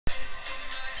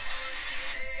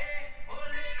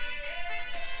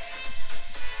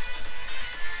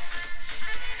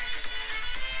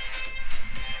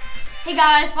Hey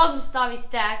guys, welcome to Stavi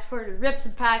Stacks for the rips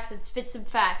and packs and spits and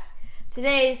facts.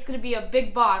 Today is going to be a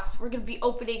big box. We're going to be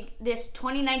opening this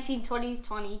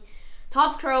 2019-2020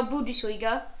 Topps Curl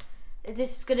Bundesliga.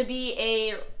 This is going to be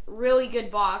a really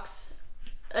good box.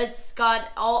 It's got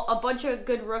a bunch of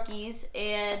good rookies,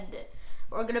 and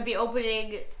we're going to be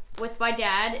opening with my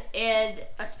dad and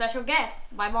a special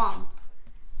guest, my mom.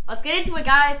 Let's get into it,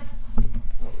 guys.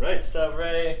 All right,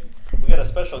 Stavi. We got a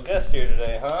special guest here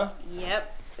today, huh?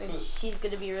 Yep. And she's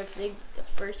going to be ripping the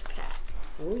first pack.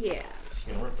 Oh, yeah. She's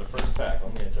going to rip the first pack.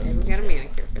 Let me adjust We this. got a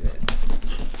manicure for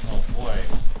this. Oh, boy.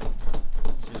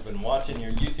 She's been watching your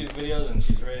YouTube videos, and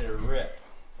she's ready to rip.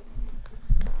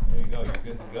 There you go. You're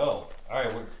good to go. All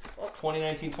right,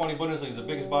 2019-20 Bundesliga is the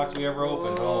biggest box we ever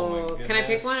opened. Oh, my goodness. Can I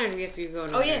pick one, or do we have to go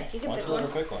in order? Oh, yeah. You can Why pick don't you let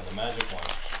one. her pick one, the magic one.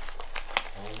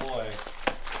 Oh, boy.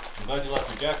 I'm glad you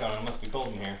left your jacket on. It must be cold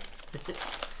in here.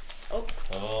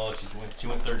 Oh, she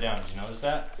went third down. Did you notice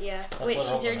that? Yeah. Let's Wait, let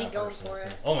her she's open already that going first for and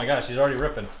it. see. Oh my gosh, she's already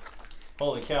ripping.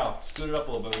 Holy cow. Scoot it up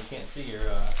a little bit. We can't see your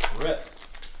rip.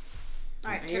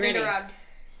 Alright, Are turn you it ready? around.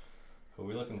 Who are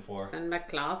we looking for? Sandberg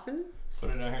Clausen, Put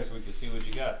it down here so we can see what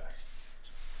you got.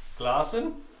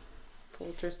 Klassen?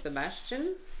 Polter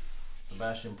Sebastian,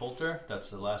 Sebastian Polter. That's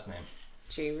the last name.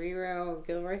 J. Rero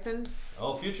Gilverson,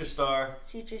 Oh, Future Star.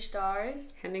 Future Stars.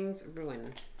 Hennings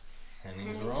Ruin. Hennings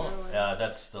Hennings Rowan. Rowan. Yeah,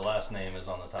 that's the last name is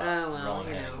on the top. Oh, well, Rowan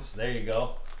you know. Hennings. There you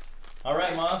go. All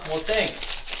right, Mom. Well,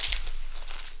 thanks.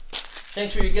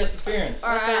 Thanks for your guest appearance.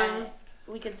 Alright,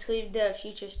 we can sleeve the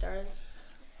Future Stars.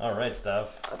 All right, Stav.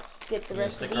 Let's get the You gonna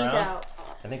rest of stick these around? out.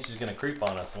 I think she's gonna creep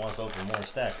on us and wants to open more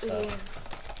stacks. So.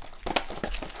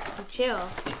 Chill.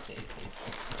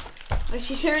 Oh,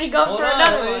 she's already going Hold for on,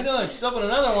 another what are you one. doing? She's opening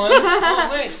another one. Oh,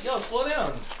 wait. Yo, slow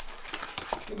down.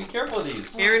 You be careful of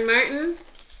these. Aaron Martin,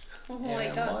 Oh Yeah, my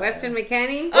god. Martin. Weston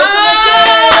McKennie,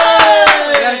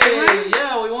 Oh! You got a good one?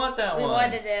 Yeah, we want that We one.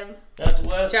 wanted him. That's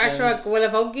Weston. Joshua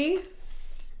Guilavogi,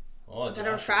 Oh, Is that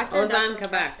a Joshua. refractor? That's a Ozan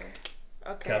Kabak. refractor.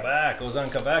 Okay. Kabak.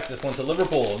 Ozan Kabak just went to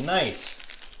Liverpool. Nice.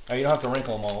 Oh, you don't have to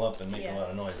wrinkle them all up and make a lot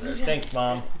of noise there. Thanks,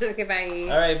 Mom. Okay, bye.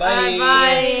 All right, bye. Alright,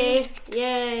 bye.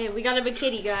 Yay. We got a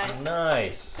McKinney, guys.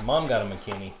 Nice. Mom got a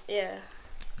McKinney. Yeah.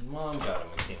 Mom got a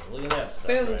McKinney. Look at that stuff.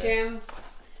 Boom, right? Jim.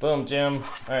 Boom, Jim.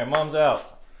 All right, Mom's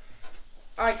out.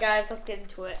 Alright, guys, let's get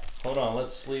into it. Hold on,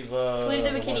 let's sleeve Sleeve the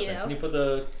McKinney, Weston. though. Can you put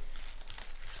the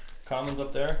commons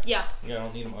up there? Yeah. Yeah, I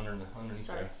don't need them underneath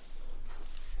Sorry. there.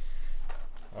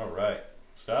 All right,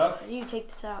 stuff. You take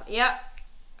this out. Yep.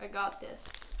 I got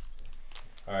this.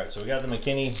 All right, so we got the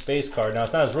McKinney base card. Now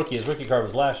it's not his rookie. His rookie card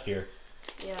was last year,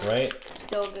 Yeah. right?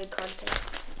 Still a good card pick.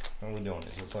 What are we doing?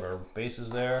 Is we put our bases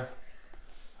there,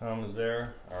 commons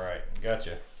there. All right,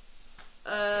 gotcha.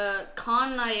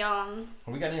 Kanayan.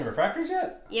 Have we got any refractors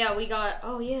yet? Yeah, we got.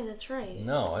 Oh, yeah, that's right.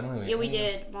 No, I don't even. Yeah, we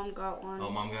did. Mom got one. Oh,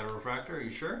 Mom got a refractor. Are you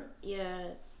sure? Yeah.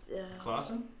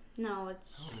 Klassen? No, I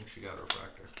it's. don't think she got a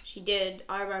refractor. She did.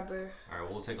 I remember. All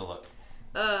right, we'll take a look.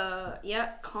 Yeah,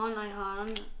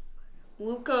 Kanayan.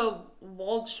 Luca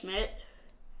Waldschmidt.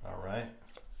 All right.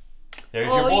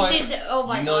 There's your boy. He's in. Oh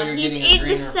my you know god, you're he's getting a in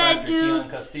green the set, refractor, dude.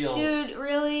 Keon Casteels. Dude,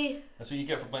 really? That's what you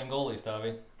get for playing goalies,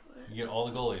 Tavi. You get all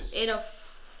the goalies. In a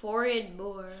Florian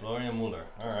Moore. Florian Mueller.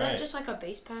 All Is right. that just like a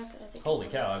base pack? I think. Holy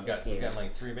it cow! was. We've got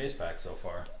like 3 base packs so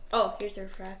far. Oh, here's the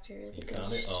refractor. I You think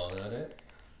found it? Oh, is that it?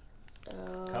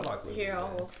 Kabak would here, be I'll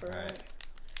good. look for All right. it.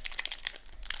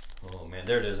 Oh man,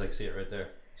 there it is. I can see it right there.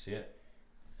 See it?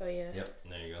 Oh, yeah. Yep.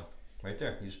 There you go. Right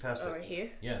there. You just passed Oh, it. right here?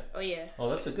 Yeah. Oh, yeah. Oh,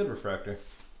 that's a good refractor.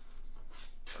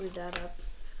 Screw that up.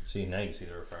 See, now you can see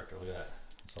the refractor. Look at that.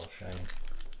 It's all shiny.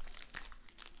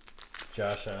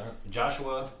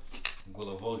 Joshua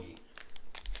Guilavogi.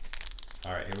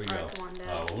 All right, here we go. Alright, come on,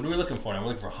 Dad. What are we looking for now? We're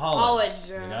looking for Haaland.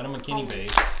 Haaland, We got a McKinney Haaland.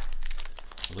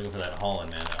 base. We're looking for that Haaland,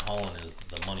 man. That Haaland is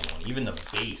the money one. Even the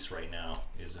base right now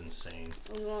is insane.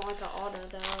 We want like an auto,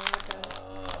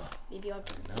 though. Like maybe like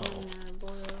a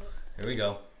Boyle. Here we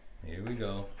go. Here we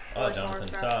go. Oh, Oh, I saw Jonathan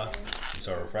a Tah. refractor. You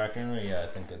saw a refractor in there? Yeah, I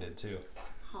think I did too.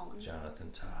 Holland.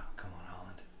 Jonathan Tah. Come on,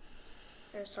 Holland.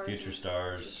 There's Sargent. Future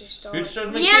Stars. Future Stars.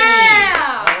 McKinney.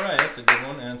 Yeah! Alright, that's a good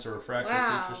one. And it's a refractor.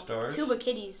 Wow. Future Stars. Two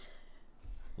McKinneys.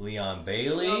 Leon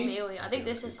Bailey. Leon Bailey. I think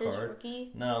Okay, this is rookie his card.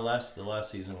 rookie. No, the last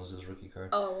season was his rookie card.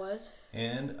 Oh, it was?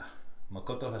 And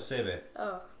Makoto Hasebe.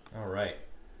 Oh. Alright.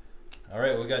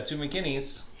 Alright, we got 2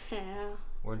 McKinneys. Yeah.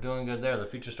 We're doing good there. The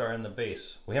Future Star and the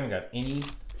base. We haven't got any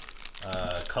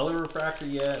color refractor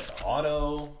yet. The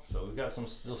auto. So we've got some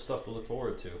still stuff to look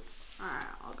forward to. Alright,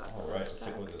 I'll go. Alright, let's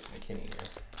take a look at this McKinney here.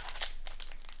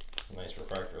 It's a nice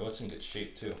refractor. Oh, it's in good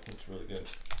shape too. Looks really good.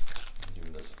 Give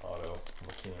me this auto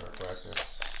McKinney refractor.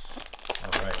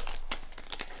 Alright.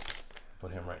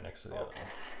 Put him right next to the other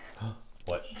one.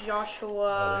 What? Oh, there you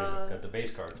Joshua. go. Got the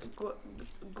base card.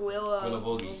 Guilla.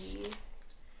 Bogies.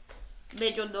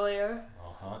 Major Neuer.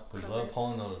 We love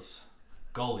pulling those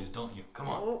goalies, don't you? Come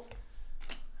on.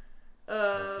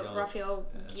 Raphael.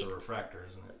 It's a refractor,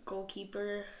 isn't it?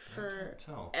 Goalkeeper for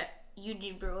Tell.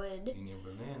 Union Berlin. Union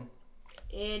Berlin.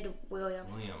 And William.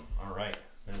 All right.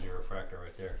 There's your refractor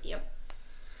right there. Yep.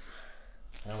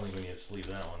 I don't think we need to sleeve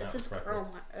that one. It's just chrome.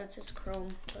 It's just chrome,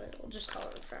 but we'll just call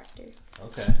it refractor.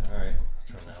 Okay. All right. Let's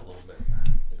turn that a little bit.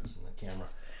 Get us in the camera.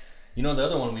 You know the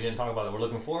other one we didn't talk about that we're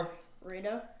looking for?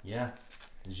 Reyna? Yeah.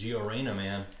 Gio Reyna,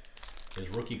 man. His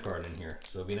rookie card in here.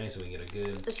 So it'd be nice if we can get a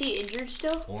good... Is he injured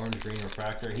still? Orange-green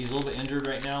refractor. He's a little bit injured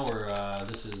right now.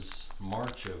 This is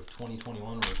March of 2021.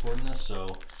 We're recording this, so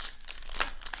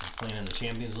he's playing in the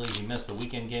Champions League. He missed the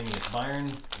weekend game against Bayern,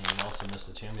 and he also missed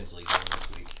the Champions League game this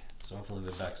week. So hopefully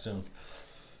he'll be back soon.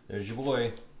 There's your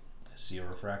boy. I see a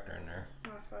refractor in there.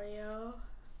 Raphael.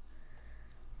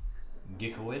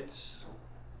 Giekowitz.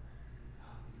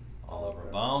 Oliver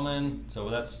Baumann. So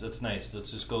that's nice.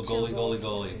 Let's just go goalie.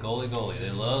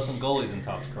 They love some goalies in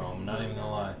Topps Chrome. I'm not even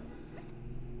gonna lie.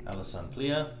 Alisson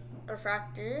Plia.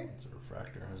 Refractor. It's a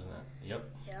refractor, isn't it? Yep.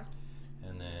 Yeah.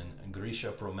 And then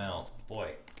Grisha Promel.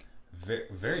 Boy, very,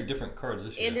 very different cards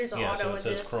this year. And there's an auto so with it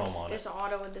says this. Chrome on There's it. an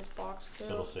auto in this box too.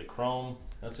 So it'll say Chrome.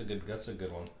 That's a good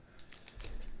one.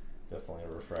 Definitely a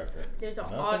refractor. There's an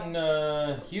Nothing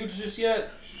huge just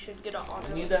yet. Should get an auto.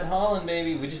 We need that Haaland,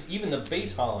 baby. Even the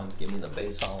base Haaland. Give me the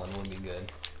base Haaland would be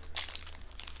good.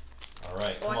 All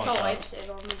right, Oh, come I on, saw Tom. Leipzig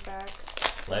on the back.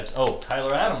 Oh,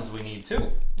 Tyler Adams we need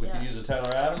too. We Yeah. could use a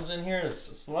Tyler Adams in here.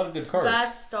 It's a lot of good cards.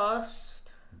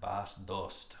 Bas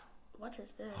Dost. What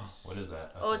is this? What is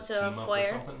that? Oh, it's a team up or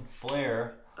flare. something?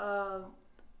 Flare.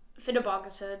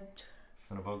 Finnebogason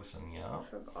Finnebogason, yeah.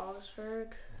 from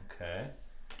Augsburg. Okay.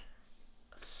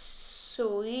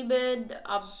 Suleiman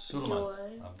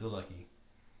Abdullahi.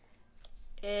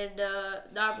 And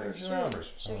Serge Gnabry.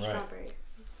 Serge All right. Gnabry.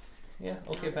 Yeah,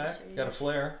 okay, pack. Got a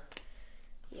flare.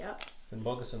 Yep.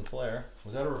 Finnbogason flare.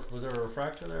 Was there a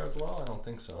refractor there as well? I don't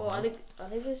think so. Well, I think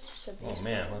it's just a base. Oh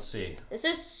man, let's see. Is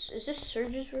this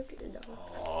Serge's rookie? No.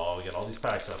 Oh, we got all these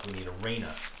packs up. We need a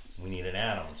Reyna. We need an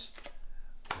Adams.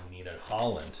 We need a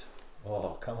Haaland.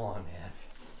 Oh, come on, man.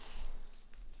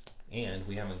 And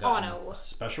we haven't gotten a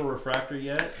special refractor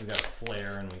yet. We got a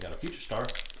flare and we got a future star.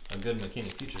 A good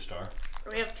McKennie future star.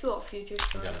 We have 2 future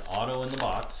stars. We got an auto in the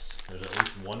box. There's at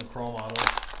least 1 chrome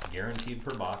auto guaranteed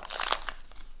per box.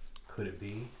 Could it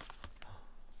be?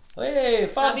 Hey,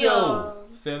 Fabio!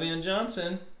 Fabian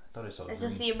Johnson. I thought I saw. Is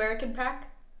this the American pack?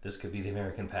 This could be the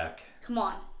American pack. Come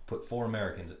on. Put 4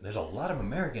 Americans. There's a lot of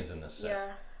Americans in this set.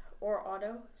 Yeah. Or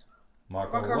auto.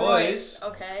 Marco Reus.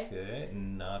 Okay. Okay,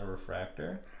 not a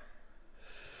refractor.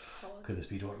 Haaland. Could this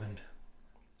be Dortmund?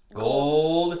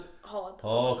 Gold. Haaland.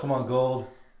 Oh, come on, gold.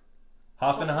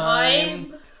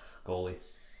 Hoffenheim. Goalie.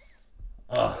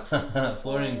 Oh,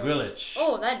 Florian Grillitsch.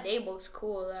 Oh, that name looks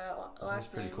cool. That That's last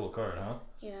a pretty name. cool card, huh?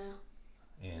 Yeah.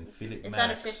 And Felix It's Max.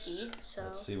 out of 50, so.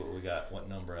 Let's see what we got. What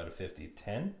number out of 50?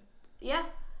 10? Yeah.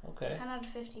 Okay. 10 out of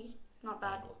 50. Not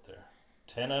bad. Go up there.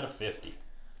 10 out of 50.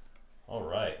 All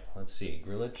right. Let's see.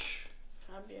 Grillitsch.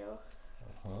 Fabio.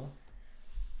 Uh-huh.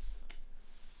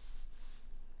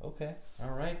 Okay.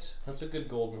 All right. That's a good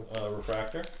gold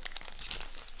refractor.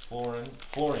 Florian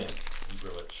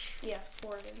Grillitsch. Yeah,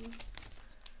 Florian.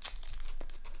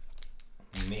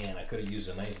 Man, I could have used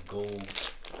a nice gold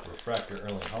refractor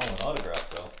Erling Haaland autograph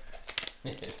though.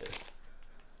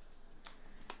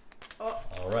 Oh.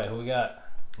 All right, who we got?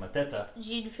 Mateta.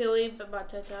 Jean-Philippe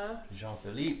Mateta.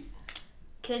 Jean-Philippe.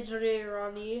 Kedri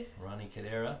Ronnie. Ronnie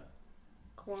Kedera.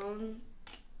 Clone.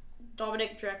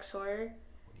 Dominic Drexler.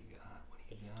 What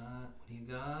do you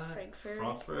got?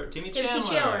 Frankfurt. Timmy Timothy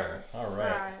Chandler. All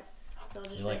right.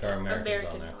 Alright. You like our Americans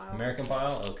on there? Pile. American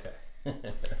pile? Okay.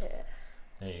 Yeah.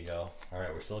 There you go. All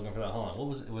right, we're still looking for that. Hold on. What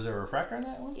was there a refractor in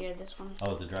that one? Yeah, this one.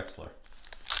 Oh, the Drexler.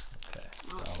 Okay.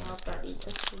 Not that needs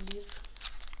this one.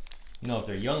 You know, if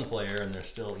they're a young player and they're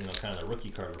still, kind of the rookie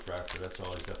card refractor, that's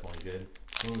always definitely good.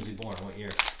 When was he born? What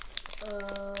year?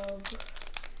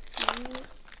 See.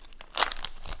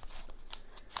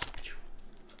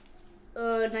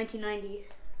 1990.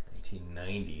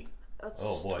 1990. That's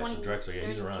Oh boy, 20, so Drexler, yeah,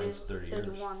 he's around his 30 years.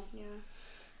 31, yeah.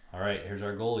 All right, here's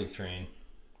our goalie train.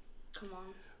 Come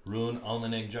on. Rune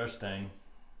Almeneg Jarstein.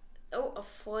 Oh, a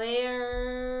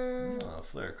flare.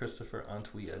 Flair Christopher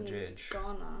Antwi Ajej.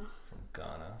 Ghana. From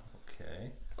Ghana.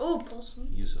 Okay. Oh, Paulson.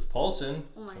 Yusuf Paulson.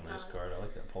 Oh my That's a nice God. card. I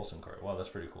like that Paulson card. Wow, that's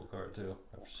a pretty cool card too.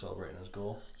 After celebrating his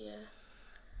goal. Yeah.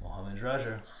 Mohamed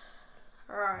Drager.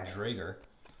 Alright. Drager.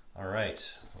 All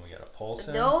right. We got a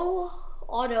Paulson. No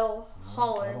auto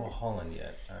Haaland. Auto Haaland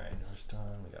yet. Alright, first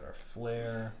time. We got our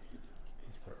flare.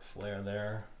 Let's put our flare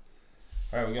there.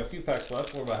 Alright, we got a few packs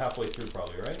left. We're about halfway through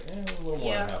probably, right? A little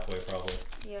more than halfway probably.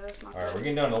 Yeah, that's not Alright, we're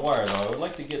getting down to the wire though. I would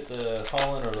like to get the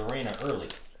Haaland or the Reyna early.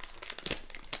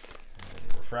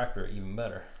 And refractor even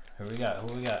better. Who we got?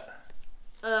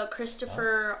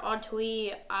 Christopher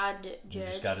Antwi Adjed. He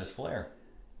just got his flare.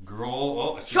 I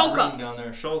see Schalke. down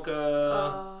there. Schalke.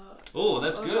 Oh,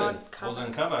 that's Ozan good. Kabak.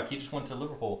 Ozan Kabak. He just went to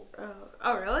Liverpool.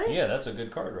 Oh, really? Yeah, that's a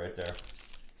good card right there.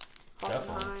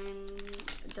 Hoffenheim,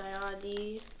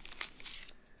 Diadi,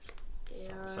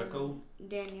 Seko.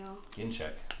 Daniel.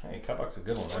 Ginchek. Hey, Kabak's a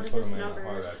good one. What I is put his him in number? the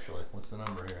heart actually. What's the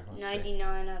number here? Let's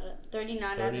 39 out of 39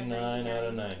 out of 39 out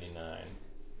of 99. 99.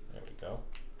 There we go.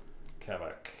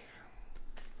 Kabak.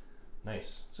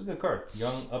 Nice. It's a good card.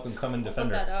 Young, up and coming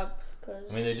defender. Put that up, cause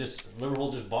I mean,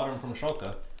 Liverpool just bought him from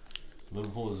Schalke.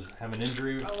 Liverpool is having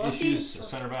injury issues. A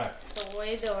center back. the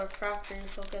way the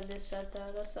refractors look at this set though,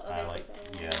 that's the other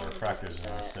thing. Refractors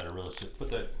instead of realistic.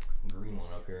 Put that green one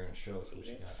up here and show us what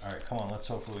you got. All right, come on. Let's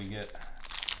hopefully get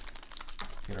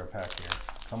our pack here.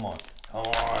 Come on,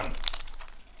 Haaland.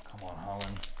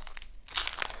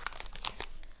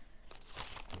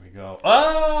 Here we go.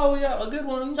 Oh, we got a good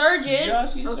one. Sargent.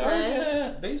 Joshy Okay.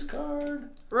 Sargent. Base card.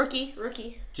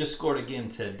 Rookie. Just scored again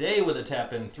today with a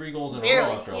tap in. 3 goals in a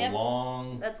Barely, row after yep.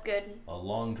 That's good. a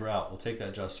long drought. We'll take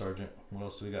that, Josh Sargent. What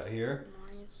else do we got here?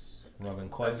 Nice. Robin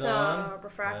That's Quaison. a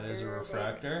refractor. That is a I think.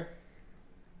 refractor.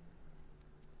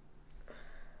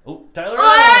 Oh, Tyler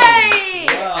Hey!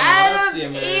 Adams! Wow, now that's the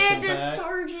Adams American and a pack.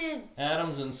 Sargent.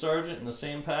 Adams and Sargent in the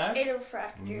same pack. And a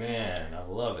refractor. Man, I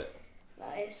love it.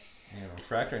 Nice. And a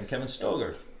refractor and Kevin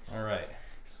Stoger. All right.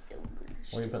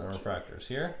 Where are you putting the refractors?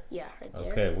 Here? Yeah, right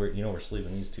there. Okay, we're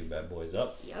sleeving these 2 bad boys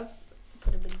up. Yep.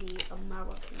 Put them in the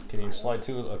American. Can you slide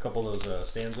a couple of those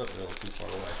stands up? They're a little too far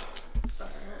away.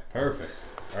 Perfect.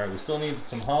 All right, we still need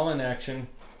some Haaland action.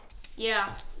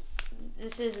 Yeah.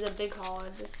 This is the big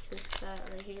Haaland. This set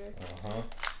right here. Oh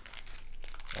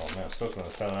man, stuck on the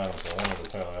Tyler Adams. I wanted the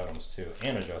Tyler Adams too,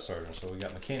 and a Josh Sargent. So we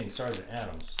got McKennie, Sargent,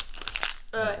 Adams.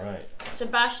 All right.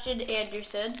 Sebastian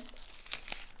Anderson.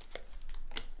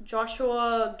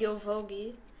 Joshua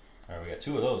Gilvogi. All right, we got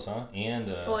 2 of those, huh? And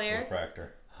a Flare.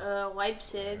 refractor.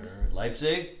 Leipzig.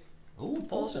 Leipzig. Ooh,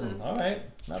 Poulsen. All right,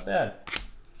 not bad.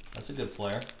 That's a good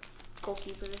flare.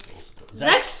 Goalkeeper.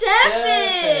 Zach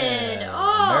Steffen!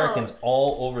 Oh! Americans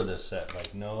all over this set,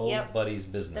 like nobody's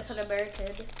business. That's an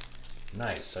American.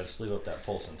 Nice. I just leave up that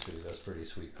Poulsen too. That's a pretty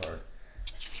sweet card.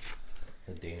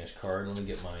 The Danish card. Let me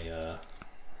get my.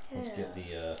 Let's get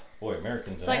the boy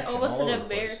Americans. It's in like action almost all an over the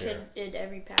place American here. in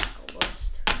every pack,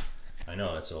 almost. I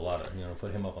know that's a lot of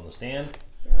put him up on the stand.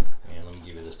 Yep. And let me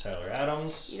give you this Tyler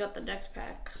Adams. You got the next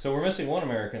pack. So we're missing one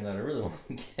American that I really want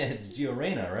to get. It's Gio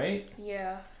Reyna, right?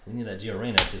 Yeah. We need that Gio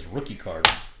Reyna. It's his rookie card.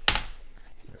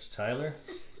 There's Tyler.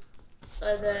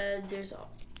 And then there's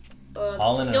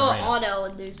Haaland still and an Reyna. auto,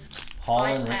 and there's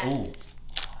Haaland. 5 packs. Ooh.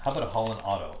 How about a Haaland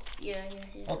auto? Yeah.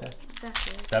 Okay.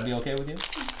 Exactly. That'd be okay with you?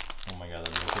 Oh my god,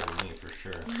 that'd be okay with me for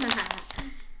sure.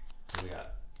 What do we got?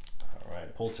 Alright,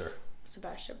 Poulter.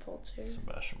 Sebastian Poulter.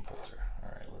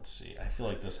 Alright, let's see. I feel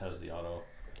like this has the auto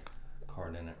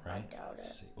card in it, right? I doubt it.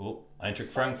 Let's see. Oh, Eintracht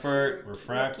Frankfurt,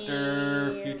 refractor,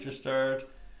 Rookie. future start.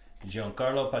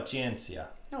 Giancarlo Paciencia.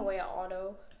 No way,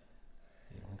 auto.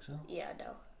 You don't think so? Yeah,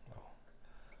 no.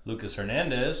 Lucas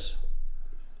Hernandez.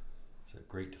 He's a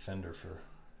great defender for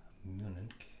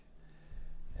Munich.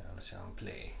 And let's see how him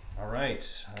play.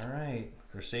 Alright.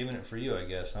 We're saving it for you, I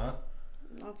guess, huh?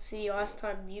 Let's see, last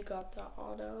time you got the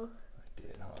auto. I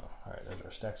did, huh? Alright, there's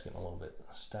our stacks getting a little bit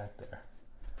stacked there.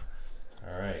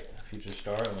 Alright, future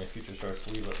star. Let me future star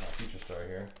sleeve up my future star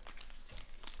here.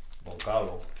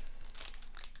 Boncalo.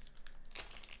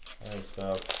 Alright,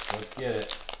 stuff. Let's get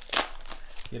it.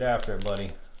 Get after it, buddy.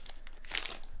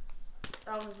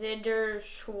 Alexander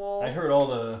Schwab. I heard all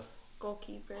the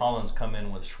Goalkeeper. Haaland's come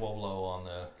in with Schwolo on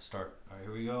the start. Alright,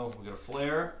 here we go. We got a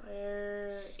flare.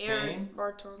 Aaron Spain.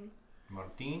 Martin.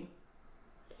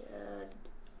 And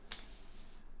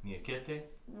Niakete.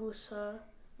 Musa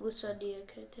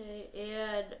Diakite.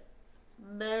 And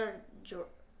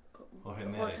Jorge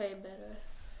Mera.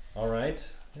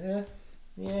 Alright. Yeah.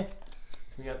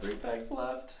 We got 3 packs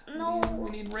left. No. We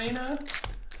need Reyna.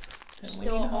 And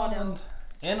Still we need auto. Haaland.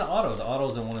 And the auto. The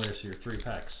auto's in one of your 3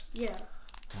 packs. Yeah.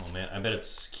 Oh man, I bet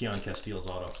it's Keon Castile's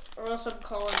auto. Or else I'm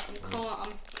calling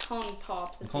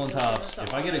Tops. I'm calling Tops.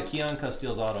 If I get a Keon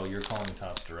Castile's auto, you're calling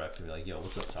Tops direct to be like, yo,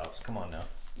 what's up, Tops? Come on now.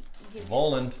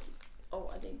 Voland. Oh,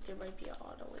 I think there might be an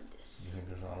auto in this. You think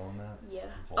there's auto in that? Yeah.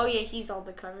 Voland. Oh yeah, he's on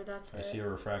the cover. That's I it. see a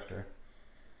refractor.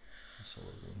 Let's So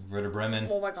Werder Bremen.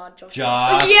 Oh my God, Josh.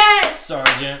 Yes.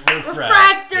 Sargent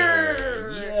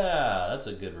Refractor. Yeah, that's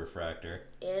a good refractor.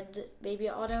 And maybe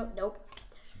an auto. Nope.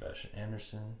 Sebastian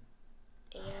Anderson.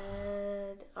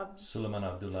 And Suleiman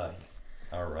Abdullahi.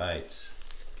 All right.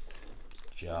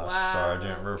 Josh Wow.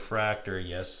 Sargent refractor.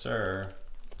 Yes, sir.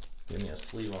 Give me a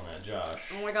sleeve on that,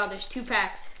 Josh. oh my God, there's 2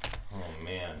 packs. Oh,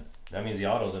 man. That means the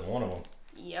auto's in one of them.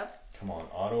 Yep. Come on,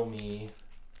 auto me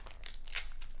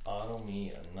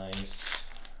a nice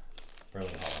Erling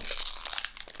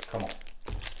Haaland. Come on.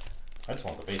 I just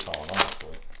want the base Haaland,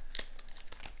 honestly.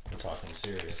 We're talking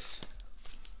serious.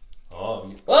 Oh!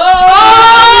 It's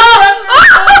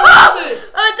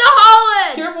a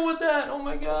Haaland! Careful with that! Oh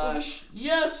my gosh!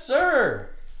 Yes, sir!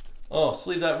 Oh,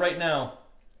 sleeve that right now.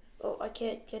 Oh, I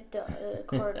can't get the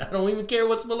card. I don't even care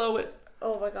what's below it.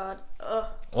 Oh my God.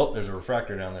 Oh, there's a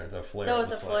refractor down there. It's a flare. No,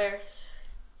 it's a looks flare. like.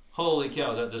 Holy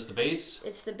cow, is that just the base?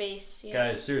 It's the base. Yeah.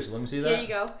 Guys, seriously, let me see that. Here you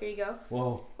go. Here you go.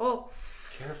 Whoa. Oh.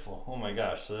 Careful. Oh my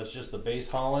gosh, so that's just the base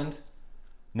Haaland?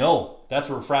 No, that's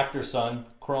refractor, son.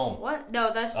 Chrome. What?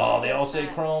 No, that's just Oh, they all this say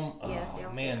set. chrome? Yeah, they Oh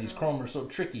all say man, these chrome. chrome are so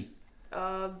tricky.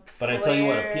 But Flare. I tell you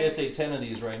what, a PSA 10 of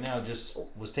these right now just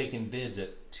was taking bids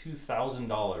at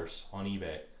 $2,000 on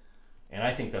eBay. And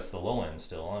I think that's the low end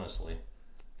still, honestly.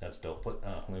 That's dope.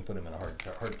 Let me put him in a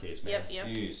hard case, man. Yep.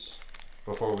 Jeez.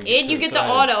 Before we get And you get the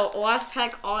auto. Last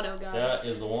pack auto, guys. That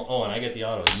is the one. Oh, and I get the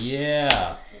auto.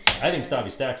 Yeah. I think Stavi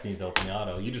Stacks needs to open the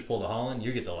auto. You just pull the Haaland,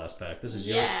 you get the last pack. This is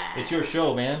yours. Yeah. It's your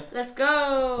show, man. Let's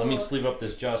go. Let me sleeve up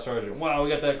this Josh Sargent. Wow, we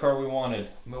got that card we wanted.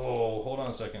 Whoa, hold on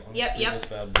a second. Let me sleeve this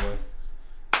bad boy.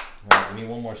 All right, we need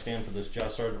one more stand for this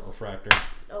Josh Sargent refractor.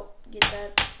 Oh, get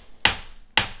that.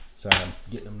 Sorry, I'm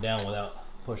getting them down without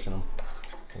pushing them.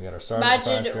 We got our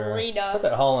Sargent refractor. Reyna. Put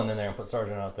that Haaland in there and put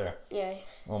Sargent out there. Yeah.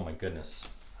 Oh my goodness.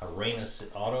 A Reyna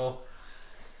auto.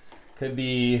 Could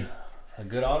be a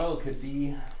good auto. Could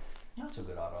be not so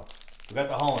good auto. We got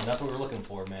the Haaland. That's what we're looking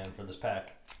for, man, for this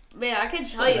pack. Man, I can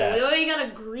tell Look you, at we that. already got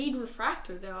a green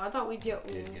refractor though. I thought we'd get.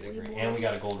 Did get a way green. more. And we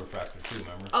got a gold refractor too,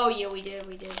 remember? Oh yeah, we did,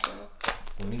 bro.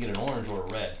 When we get an orange or a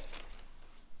red.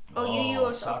 Oh, Yu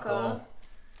Yu Sako. Osaka.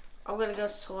 I'm gonna go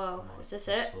slow. Is this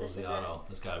it? So This the is auto.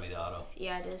 This gotta be the auto. it.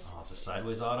 Yeah, it is. Oh, it's a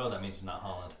sideways auto? That means it's not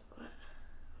Haaland.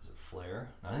 Is it Flare?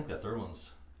 I think the third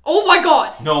one's... Oh my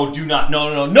God! No, do not. No,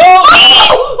 no, no. No!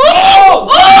 Oh!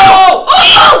 Oh!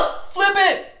 Oh! Flip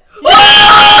it! No!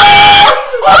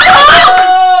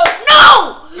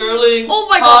 Erling Oh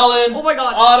my God! Haaland. Oh my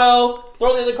God! Auto.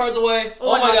 Throw the other cards away.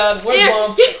 Oh my God. Where's Here.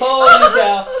 Mom? Holy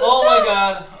cow. Oh my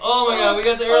God. Oh my God. We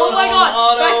got the Erling Oh my Haaland God.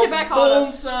 auto. Back-to-back Boom,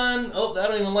 autos. son. Oh, I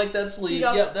don't even like that sleeve.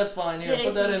 Yep. Yep, that's fine. Here, Get put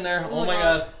it. that in there. Oh Oh my my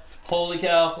God. God. Holy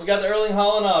cow. We got the Erling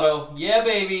Haaland auto. Yeah,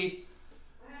 baby.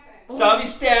 Stavi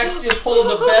Stacks just pulled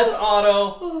the best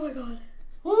auto. Oh my God!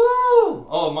 Woo!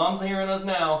 Oh, Mom's hearing us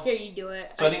now. Here, you do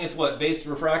it. So I think it's what? Base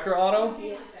refractor auto?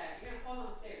 Yeah.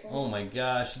 Oh my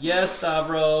gosh. Yes,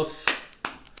 Stavros.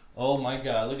 Oh my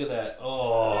God. Look at that.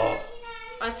 Oh.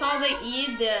 I saw the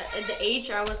E, the H.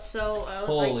 I was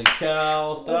Holy like,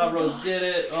 cow. Stavros God. did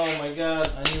it. Oh my God.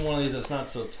 I need one of these that's not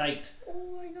so tight. oh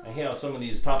my God. I hate how some of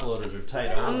these top loaders are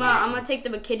tight. I'm gonna take the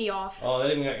McKennie off. Oh,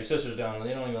 they even got your sisters down.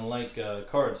 They don't even like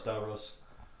cards, Stavros.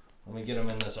 Let me get them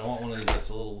in this. I want one of these that's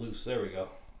a little loose. There we go.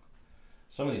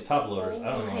 Some of these top loaders, I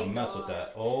don't even want to mess with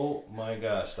that. Oh my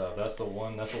gosh, Stav. That's the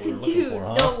one. That's what we were looking Dude, for,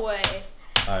 huh? no way.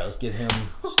 All right, let's get him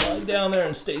slide down there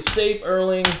and stay safe,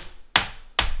 Erling.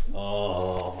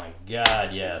 Oh my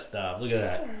God, yeah, stop. Look at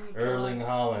that. Erling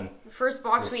Haaland. First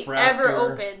box we Refractor ever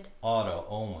opened. Auto.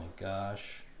 Oh my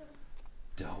gosh.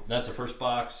 Dope. That's the first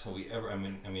box we ever. I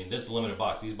mean, this is a limited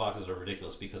box. These boxes are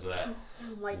ridiculous because of that.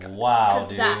 Oh my God. Wow,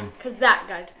 dude. Cause that,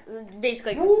 guys.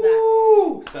 Basically, cause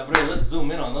Woo! Stop it. Let's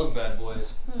zoom in on those bad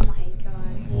boys. that. Oh my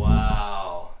God.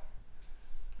 Wow.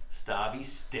 Stavi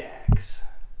Stacks.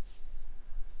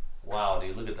 Wow,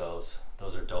 dude, look at those.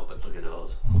 Those are dope, but look at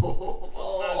those.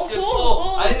 Oh, good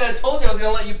pull. I think I told you I was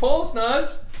going to let you pull,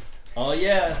 Snugs. Oh,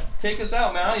 yeah. Take us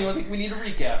out, man. You don't think we need a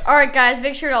recap? All right, guys.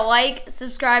 Make sure to like,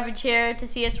 subscribe, and share to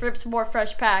see us rip some more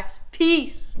fresh packs.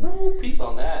 Peace. Woo, peace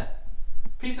on that.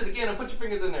 Peace it again and put your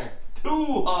fingers in there. 2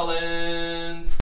 Haalands.